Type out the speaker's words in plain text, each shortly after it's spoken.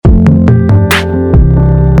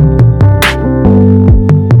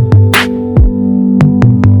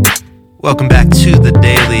Welcome back to the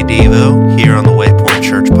Daily Devo here on the Waypoint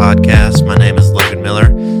Church podcast. My name is Logan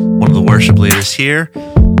Miller, one of the worship leaders here,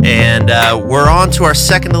 and we're on to our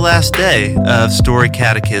second to last day of Story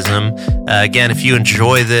Catechism. Again, if you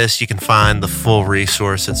enjoy this, you can find the full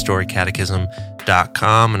resource at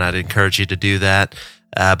storycatechism.com, and I'd encourage you to do that.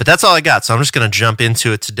 But that's all I got, so I'm just going to jump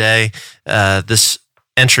into it today. This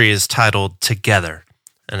entry is titled Together,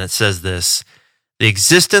 and it says this: the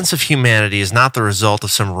existence of humanity is not the result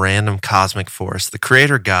of some random cosmic force. The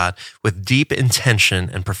Creator God, with deep intention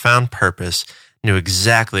and profound purpose, knew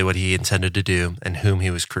exactly what he intended to do and whom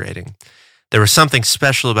he was creating. There was something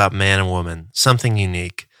special about man and woman, something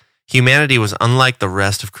unique. Humanity was unlike the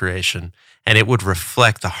rest of creation, and it would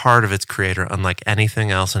reflect the heart of its Creator unlike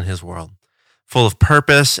anything else in his world. Full of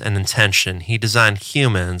purpose and intention, he designed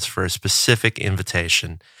humans for a specific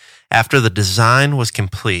invitation. After the design was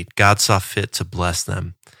complete, God saw fit to bless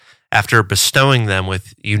them. After bestowing them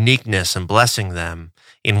with uniqueness and blessing them,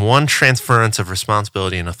 in one transference of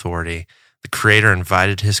responsibility and authority, the Creator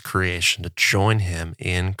invited his creation to join him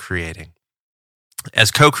in creating. As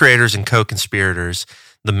co-creators and co-conspirators,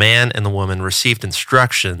 the man and the woman received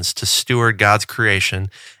instructions to steward God's creation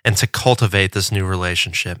and to cultivate this new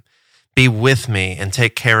relationship. Be with me and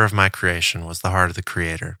take care of my creation was the heart of the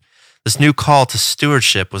Creator. This new call to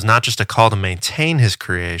stewardship was not just a call to maintain his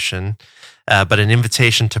creation, but an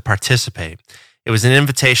invitation to participate. It was an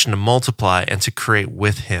invitation to multiply and to create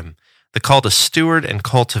with him. The call to steward and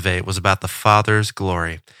cultivate was about the Father's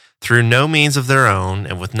glory. Through no means of their own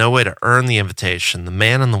and with no way to earn the invitation, the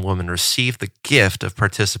man and the woman received the gift of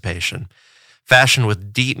participation. Fashioned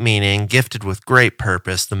with deep meaning, gifted with great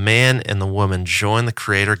purpose, the man and the woman joined the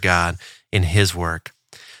Creator God in his work.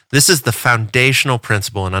 This is the foundational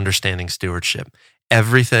principle in understanding stewardship.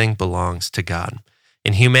 Everything belongs to God.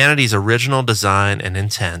 In humanity's original design and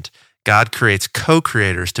intent, God creates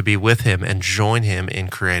co-creators to be with him and join him in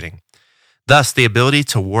creating. Thus, the ability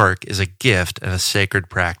to work is a gift and a sacred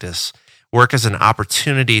practice. Work is an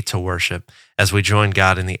opportunity to worship as we join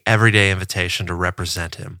God in the everyday invitation to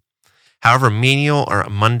represent him. However menial or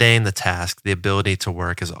mundane the task, the ability to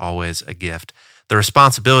work is always a gift. The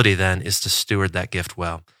responsibility, then, is to steward that gift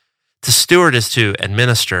well. To steward is to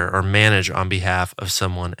administer or manage on behalf of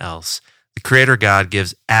someone else. The Creator God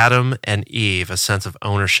gives Adam and Eve a sense of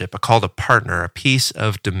ownership, a call to partner, a piece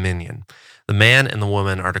of dominion. The man and the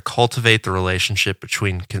woman are to cultivate the relationship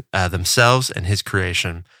between themselves and his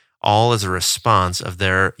creation, all as a response of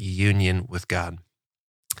their union with God.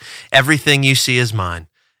 Everything you see is mine.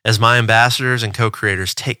 As my ambassadors and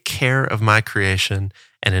co-creators, take care of my creation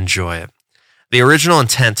and enjoy it. The original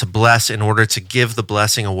intent to bless in order to give the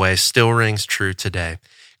blessing away still rings true today.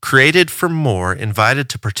 Created for more, invited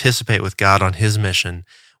to participate with God on his mission,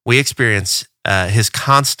 we experience his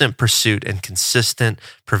constant pursuit and consistent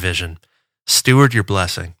provision. Steward your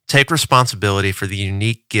blessing. Take responsibility for the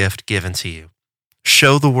unique gift given to you.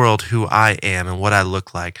 Show the world who I am and what I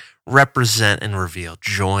look like. Represent and reveal.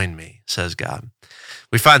 Join me, says God.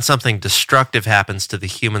 We find something destructive happens to the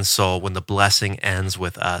human soul when the blessing ends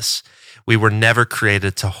with us. We were never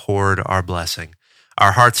created to hoard our blessing.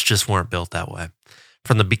 Our hearts just weren't built that way.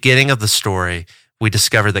 From the beginning of the story, we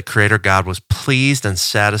discover that Creator God was pleased and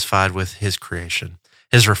satisfied with his creation.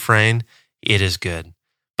 His refrain, it is good.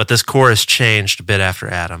 But this chorus changed a bit after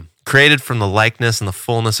Adam. Created from the likeness and the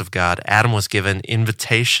fullness of God, Adam was given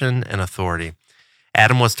invitation and authority.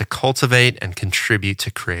 Adam was to cultivate and contribute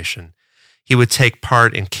to creation. He would take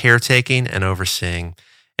part in caretaking and overseeing,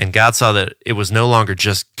 and God saw that it was no longer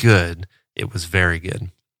just good, it was very good.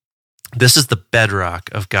 This is the bedrock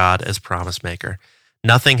of God as promise maker.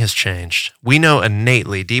 Nothing has changed. We know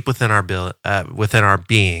innately, deep within our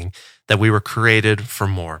being, that we were created for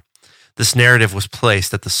more. This narrative was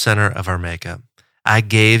placed at the center of our makeup. I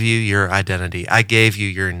gave you your identity. I gave you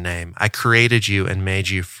your name. I created you and made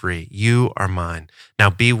you free. You are mine. Now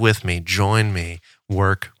be with me, join me,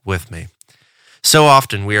 work with me. So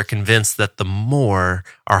often we are convinced that the more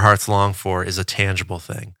our hearts long for is a tangible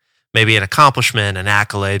thing. Maybe an accomplishment, an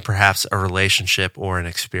accolade, perhaps a relationship or an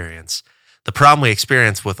experience. The problem we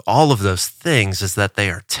experience with all of those things is that they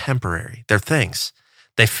are temporary. They're things.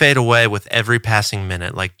 They fade away with every passing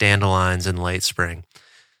minute like dandelions in late spring.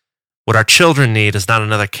 What our children need is not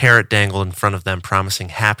another carrot dangled in front of them promising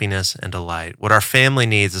happiness and delight. What our family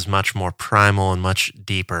needs is much more primal and much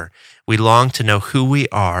deeper. We long to know who we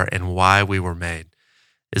are and why we were made.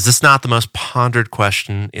 Is this not the most pondered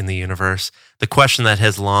question in the universe? The question that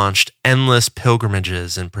has launched endless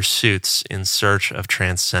pilgrimages and pursuits in search of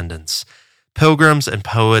transcendence. Pilgrims and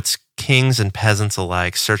poets, kings and peasants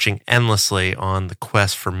alike, searching endlessly on the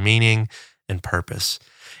quest for meaning and purpose.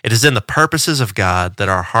 It is in the purposes of God that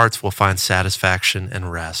our hearts will find satisfaction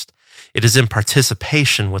and rest. It is in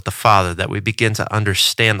participation with the Father that we begin to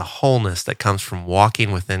understand the wholeness that comes from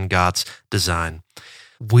walking within God's design.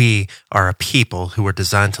 We are a people who are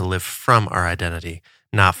designed to live from our identity,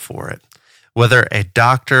 not for it. Whether a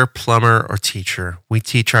doctor, plumber, or teacher, we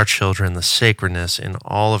teach our children the sacredness in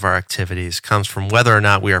all of our activities comes from whether or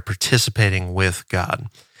not we are participating with God.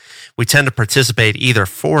 We tend to participate either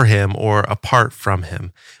for Him or apart from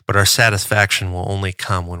Him, but our satisfaction will only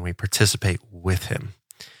come when we participate with Him.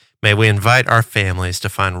 May we invite our families to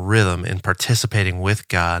find rhythm in participating with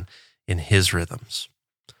God in His rhythms.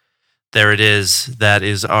 There it is. That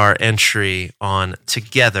is our entry on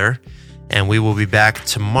Together. And we will be back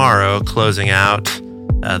tomorrow closing out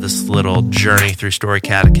this little journey through Story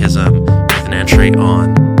Catechism with an entry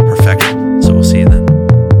on perfection. So we'll see you then.